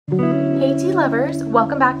Hey tea lovers,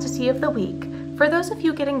 welcome back to Tea of the Week. For those of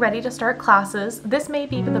you getting ready to start classes, this may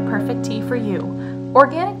be the perfect tea for you.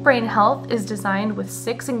 Organic Brain Health is designed with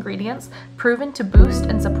 6 ingredients proven to boost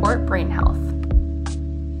and support brain health.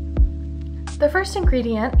 The first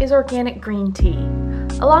ingredient is organic green tea.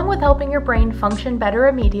 Along with helping your brain function better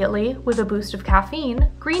immediately with a boost of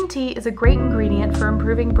caffeine, green tea is a great ingredient for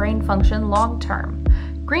improving brain function long term.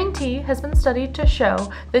 Green tea has been studied to show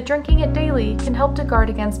that drinking it daily can help to guard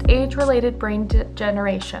against age-related brain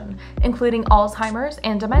degeneration, including Alzheimer's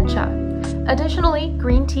and dementia. Additionally,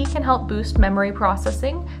 green tea can help boost memory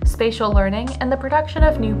processing, spatial learning, and the production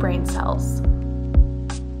of new brain cells.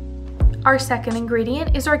 Our second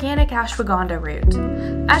ingredient is organic ashwagandha root.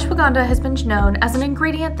 Ashwagandha has been known as an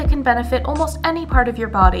ingredient that can benefit almost any part of your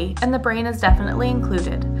body, and the brain is definitely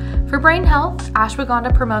included. For brain health,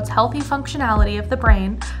 ashwagandha promotes healthy functionality of the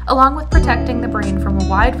brain, along with protecting the brain from a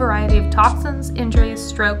wide variety of toxins, injuries,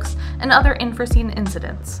 strokes, and other unforeseen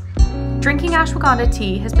incidents. Drinking ashwagandha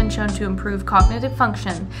tea has been shown to improve cognitive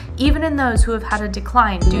function, even in those who have had a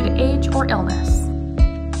decline due to age or illness.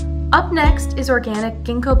 Up next is organic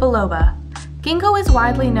ginkgo biloba. Ginkgo is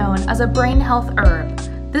widely known as a brain health herb.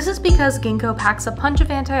 This is because ginkgo packs a punch of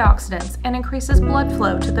antioxidants and increases blood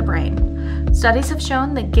flow to the brain. Studies have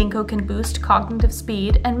shown that ginkgo can boost cognitive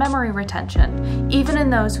speed and memory retention, even in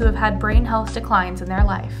those who have had brain health declines in their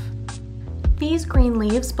life. These green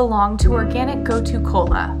leaves belong to organic Gotu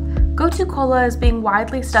kola. Gotu kola is being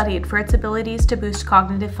widely studied for its abilities to boost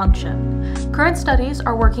cognitive function. Current studies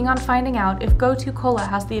are working on finding out if Gotu kola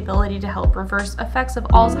has the ability to help reverse effects of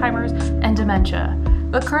Alzheimer's and dementia.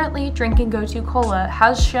 But currently, drinking Gotu kola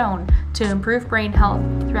has shown to improve brain health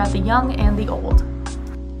throughout the young and the old.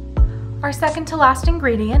 Our second to last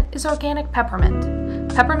ingredient is organic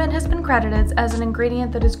peppermint. Peppermint has been credited as an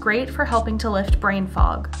ingredient that is great for helping to lift brain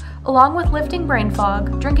fog. Along with lifting brain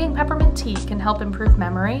fog, drinking peppermint tea can help improve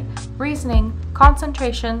memory, reasoning,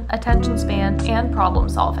 concentration, attention span, and problem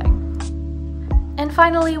solving. And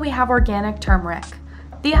finally, we have organic turmeric.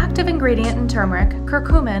 The active ingredient in turmeric,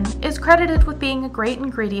 curcumin, is credited with being a great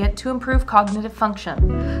ingredient to improve cognitive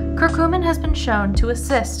function. Curcumin has been shown to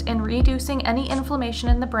assist in reducing any inflammation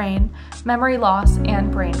in the brain, memory loss,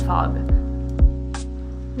 and brain fog.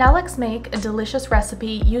 Now let's make a delicious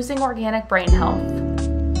recipe using organic brain health.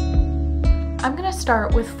 I'm going to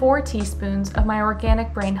start with 4 teaspoons of my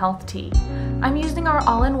organic brain health tea. I'm using our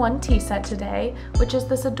all-in-one tea set today, which is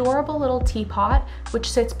this adorable little teapot which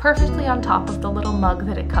sits perfectly on top of the little mug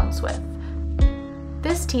that it comes with.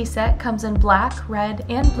 This tea set comes in black, red,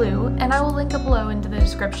 and blue, and I will link it below into the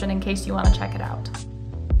description in case you want to check it out.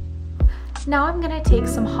 Now I'm going to take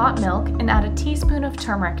some hot milk and add a teaspoon of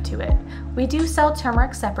turmeric to it. We do sell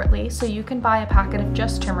turmeric separately, so you can buy a packet of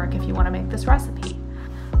just turmeric if you want to make this recipe.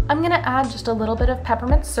 I'm going to add just a little bit of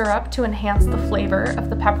peppermint syrup to enhance the flavor of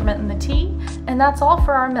the peppermint in the tea, and that's all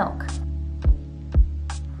for our milk.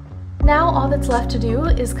 Now all that's left to do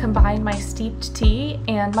is combine my steeped tea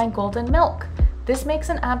and my golden milk. This makes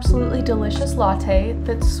an absolutely delicious latte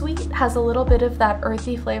that's sweet, has a little bit of that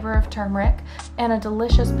earthy flavor of turmeric, and a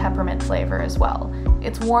delicious peppermint flavor as well.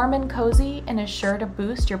 It's warm and cozy and is sure to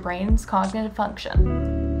boost your brain's cognitive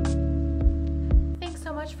function. Thanks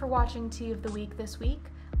so much for watching Tea of the Week this week.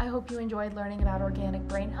 I hope you enjoyed learning about organic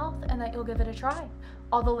brain health and that you'll give it a try.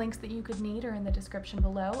 All the links that you could need are in the description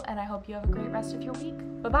below, and I hope you have a great rest of your week.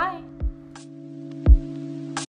 Bye-bye!